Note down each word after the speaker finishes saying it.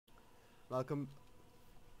Welcome,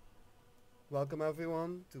 welcome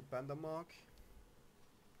everyone to Panda Mark.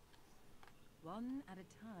 One at a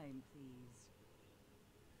time, please.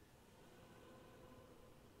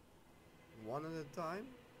 One at a time?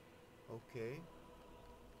 Okay.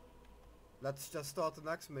 Let's just start the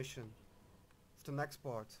next mission. The next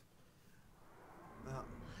part. I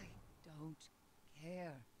don't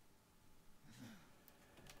care.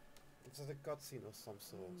 It's a cutscene of some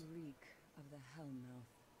sort. You reek of the Hellmouth.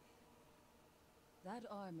 That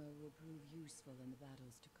armor will prove useful in the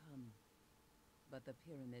battles to come. But the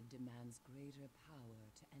pyramid demands greater power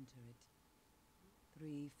to enter it.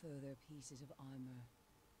 3 further pieces of armor.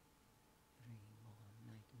 3 more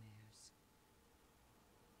nightmares.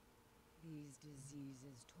 These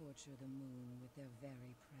diseases torture the moon with their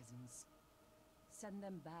very presence. Send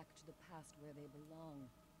them back to the past where they belong.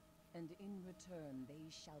 And in return,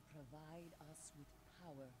 they shall provide us with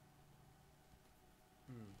power.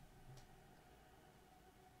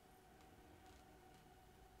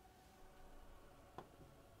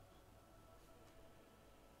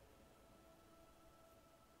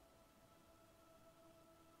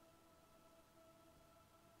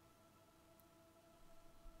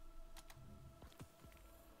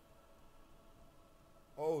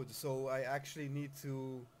 Oh, so I actually need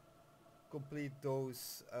to complete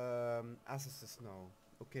those assesses now.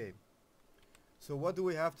 Okay. So what do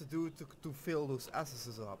we have to do to fill those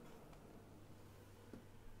assesses up?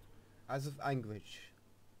 As of Anguish.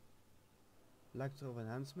 Lecture of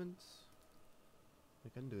enhancement.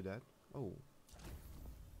 We can do that. Oh.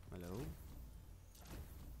 Hello.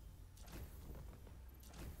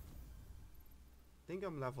 Think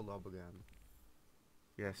I'm leveled up again.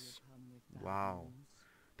 Yes. Wow.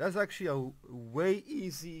 That's actually a way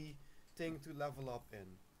easy thing to level up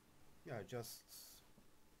in. Yeah, just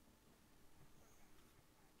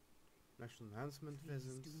national enhancement Please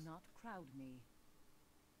visits. do not crowd me.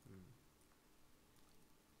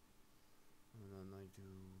 And then I do.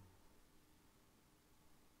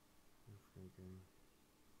 Okay.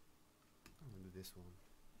 I'm gonna do this one.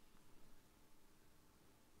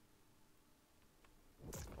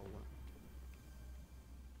 Oh, what?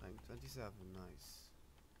 Rank 27, nice.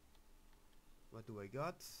 What do I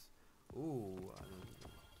got? Ooh, I don't know.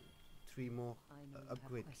 3 more I know you have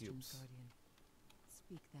upgrade questions, cubes. Guardian.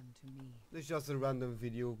 Speak them to me. There's just a random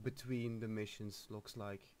video between the missions, looks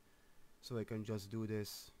like. So I can just do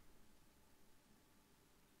this.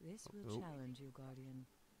 This will Oh. challenge you, Guardian.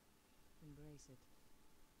 Embrace it.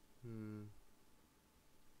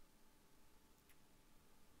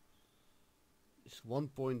 It's 1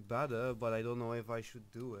 point better, but I don't know if I should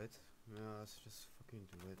do it. Yeah, let's just fucking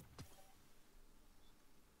do it.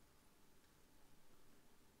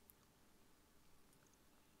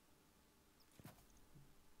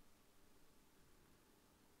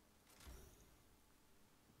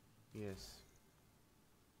 Yes.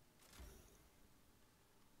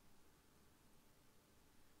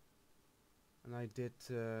 And I did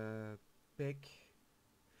pick.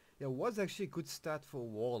 Yeah, what's actually a good stat for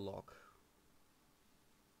Warlock?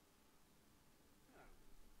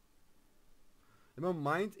 In my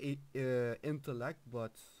mind, intellect,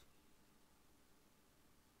 but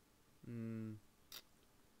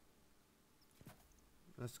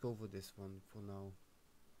let's go for this one for now.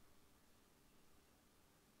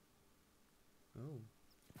 Oh,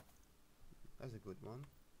 that's a good one.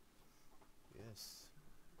 Yes,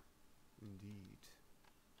 indeed.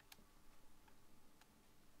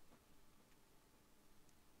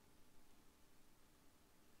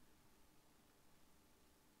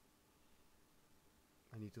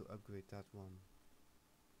 I need to upgrade that one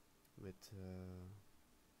with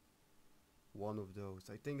one of those.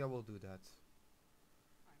 I think I will do that.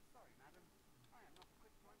 I'm sorry, madam. I am not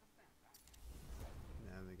equipped to understand that.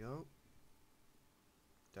 There we go.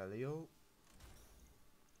 Delio.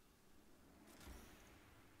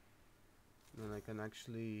 Then I can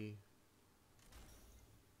actually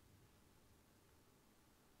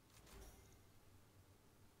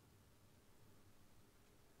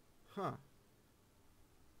huh.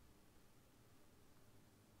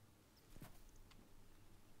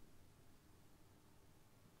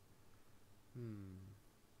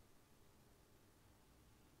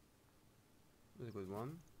 That's a good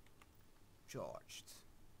one. Charged.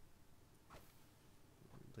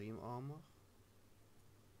 Dream armor.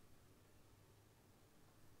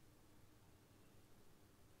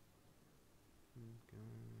 Okay.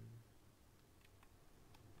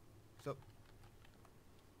 So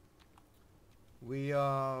we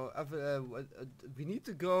we need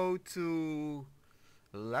to go to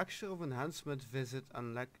lecture of enhancement visit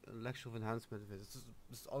and lecture of enhancement visit.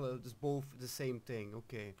 This all this both the same thing.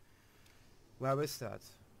 Okay. Where is that?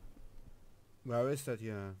 Where is that?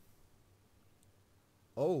 Yeah.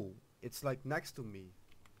 Oh, it's like next to me.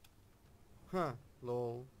 Huh,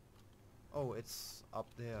 lol. Oh, it's up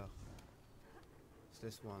there. It's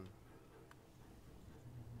this one.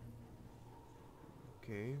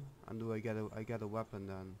 Okay, and do I get a weapon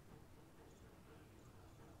then?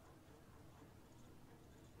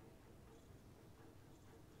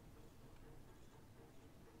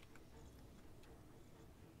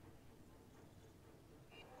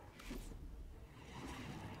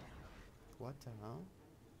 What the hell?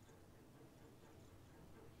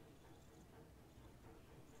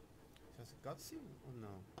 Is that a cutscene? Oh no.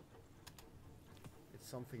 It's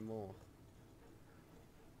something more.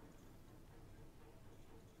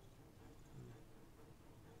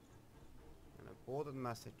 An important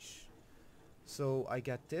message. So I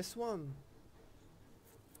get this one.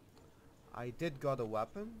 I did got a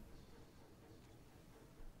weapon.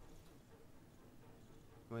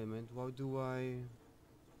 Wait a minute, what do I...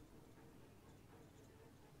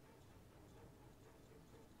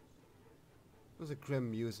 There's a grim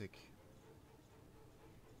music.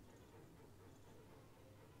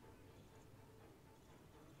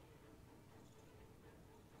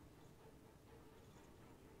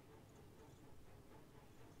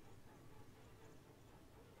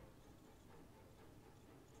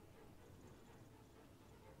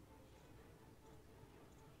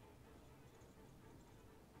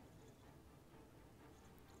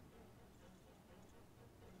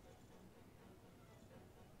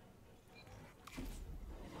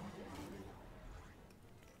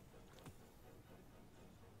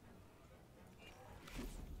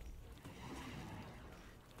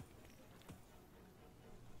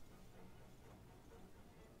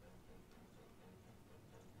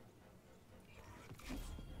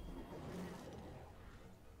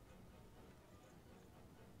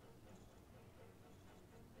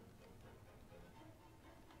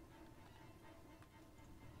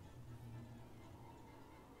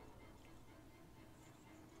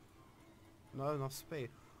 Not enough space.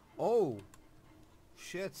 Oh!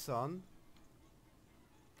 Shit, son.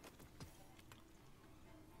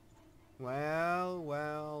 Well,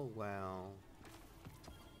 well, well.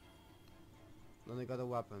 Then I got a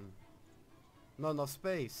weapon. Not enough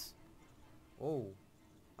space. Oh.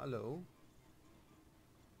 Hello.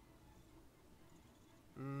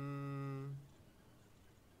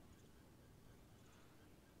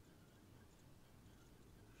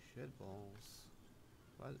 Shit balls.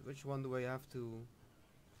 Which one do I have to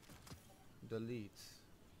delete?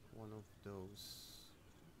 One of those.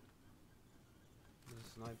 The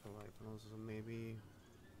sniper rifle also maybe.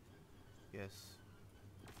 Yes.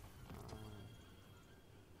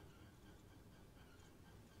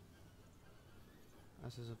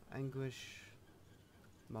 Ashes of Anguish.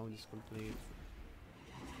 Mount is complete.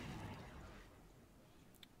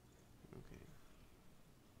 Okay.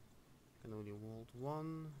 Can only hold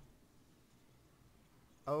one.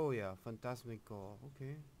 Oh yeah, Phantasmic Core.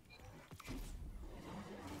 Okay.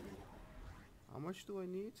 How much do I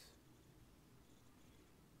need?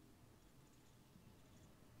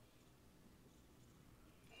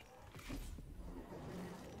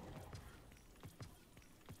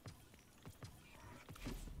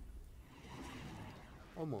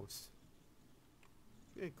 Almost.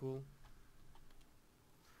 Okay, cool.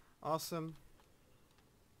 Awesome.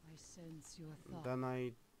 I sense your thought. Then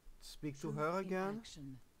I speak to Truth her in again.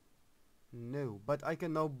 action. No, but I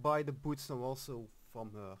can now buy the boots now also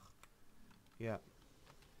from her. Yeah.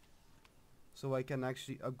 So I can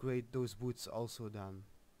actually upgrade those boots also then.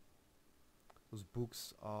 Those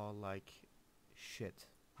boots are like shit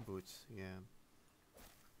boots, yeah.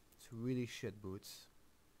 It's really shit boots.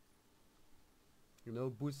 You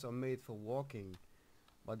know, boots are made for walking.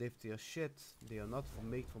 But if they're shit, they are not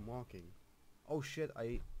made for walking. Oh shit,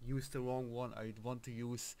 I used the wrong one. I did want to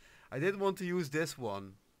use this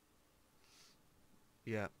one.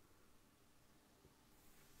 Yeah.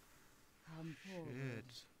 Come forward.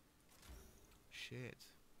 Shit.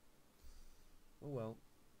 Oh well.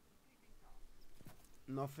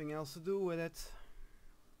 Nothing else to do with it.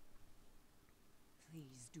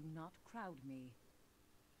 Please do not crowd me.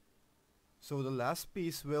 So the last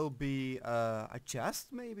piece will be a chest,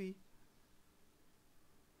 maybe?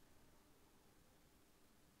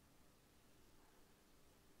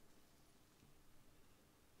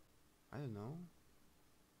 I don't know.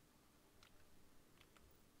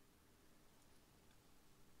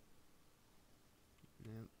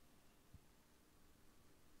 Yeah.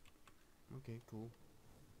 Okay, cool.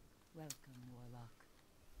 Welcome, Warlock.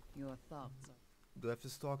 Your thoughts are... Do I have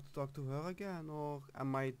to talk to her again, or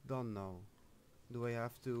am I done now? Do I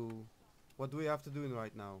have to... What do we have to do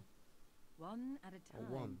right now? One at a Or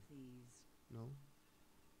time, one. please. No?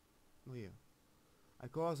 No, here.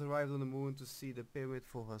 Ikora has arrived on the moon to see the pyramid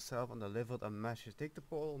for herself and delivered a message. Take the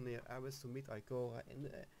portal near Aris to meet Ikora in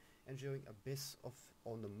the enduring abyss of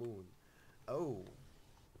on the moon. Oh.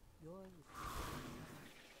 Your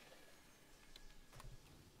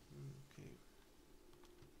Okay.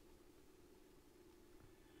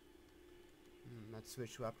 Let's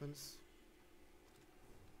switch weapons.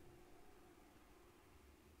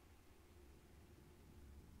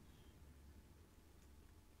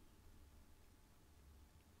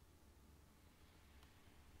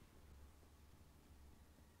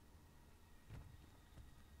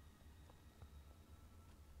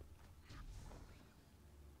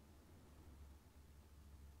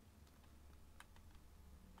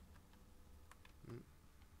 Mm.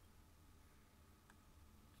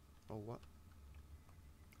 Oh, what?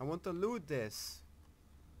 I want to loot this.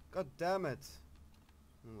 God damn it.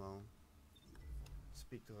 Well,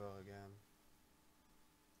 speak to her again.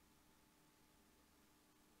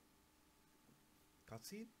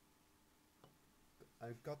 Cutscene?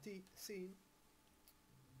 I've got the scene.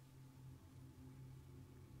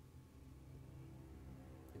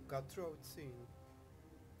 Cutthroat scene.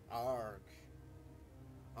 Arg.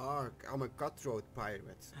 Arg. I'm a cutthroat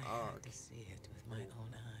pirate. I Arg. had to see it with my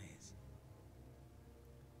own eyes.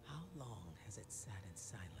 How long has it sat in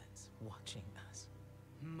silence, watching us?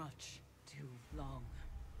 much too long.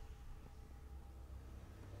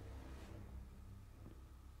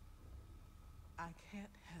 I can't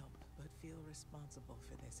help but feel responsible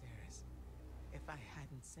for this, Eris. If I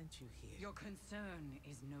hadn't sent you here... Your concern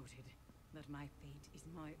is noted. That my fate is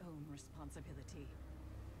my own responsibility.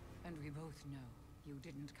 And we both know you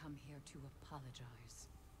didn't come here to apologize.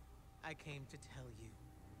 I came to tell you,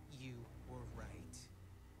 you were right.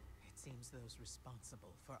 It seems those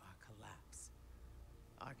responsible for our collapse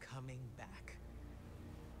are coming back.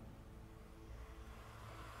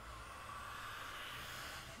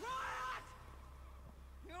 Riot!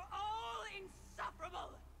 You're all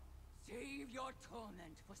insufferable! Save your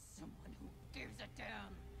torment for someone who gives a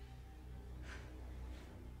damn.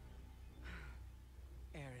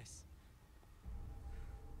 Eris,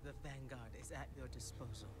 the Vanguard is at your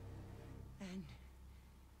disposal. And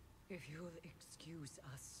if you'll excuse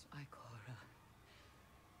us, Ikora,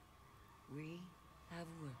 we have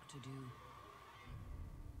work to do.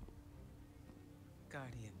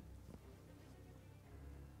 Guardian,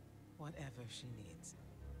 whatever she needs.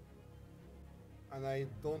 And I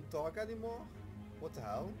don't talk anymore? What the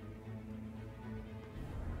hell?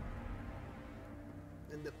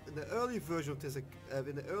 In the early version of this, in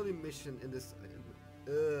the early mission in this,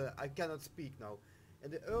 I cannot speak now.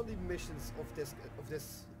 In the early missions of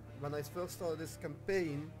this, when I first started this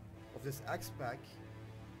campaign of this X-Pack,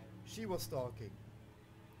 she was talking.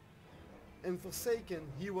 In Forsaken,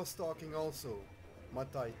 he was talking also, my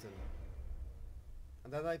Titan.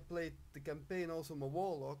 And then I played the campaign also my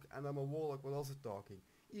Warlock, and then my Warlock was also talking.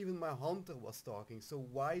 Even my Hunter was talking, so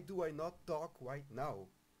why do I not talk right now?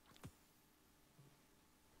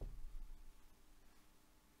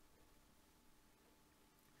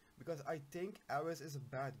 Because I think Ares is a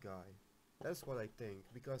bad guy. That's what I think.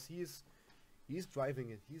 Because he's driving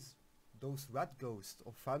it. He's those red ghosts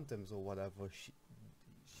or phantoms or whatever.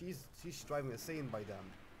 She's driving insane by them.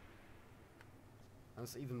 And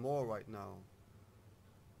it's even more right now.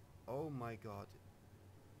 Oh my god.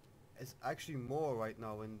 It's actually more right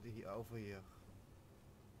now in the over here.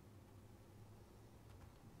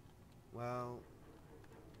 Well.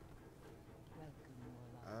 Welcome,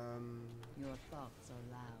 Warlock. Your thoughts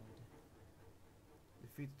are loud.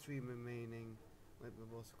 Defeat 3 remaining. Let me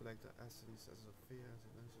also collect the essence as a fear, as a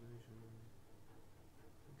destination.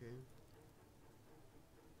 Okay.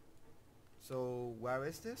 So where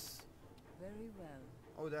is this? Very well.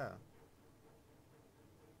 Oh, there.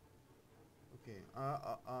 Okay.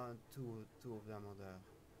 Two of them are there.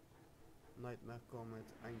 Nightmare Comet,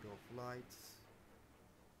 Anger of Light.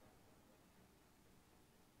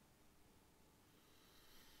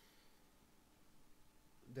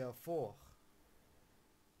 There are 4.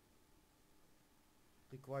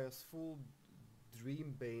 Requires full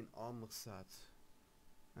Dreambane armor set.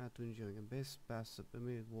 To enduring abyss, passive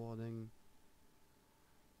immediate warding.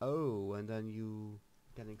 Oh, and then you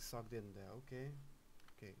getting sucked in there. Okay.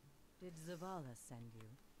 Okay. Did Zavala send you?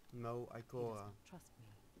 No, He does Ikora. not trust me.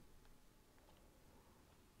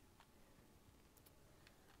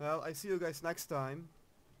 Well, I see you guys next time.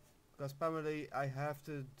 Because apparently I have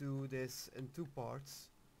to do this in 2 parts.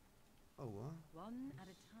 Oh, what? One at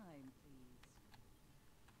a time, please.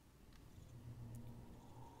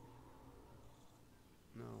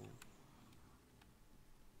 No.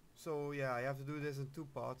 So yeah, I have to do this in 2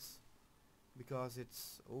 parts because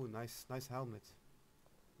it's nice helmet,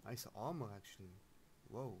 nice armor actually.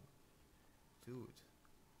 Whoa, dude.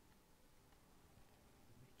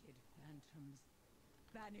 Wicked phantoms,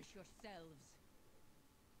 banish yourselves.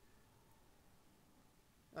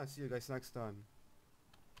 I'll see you guys next time.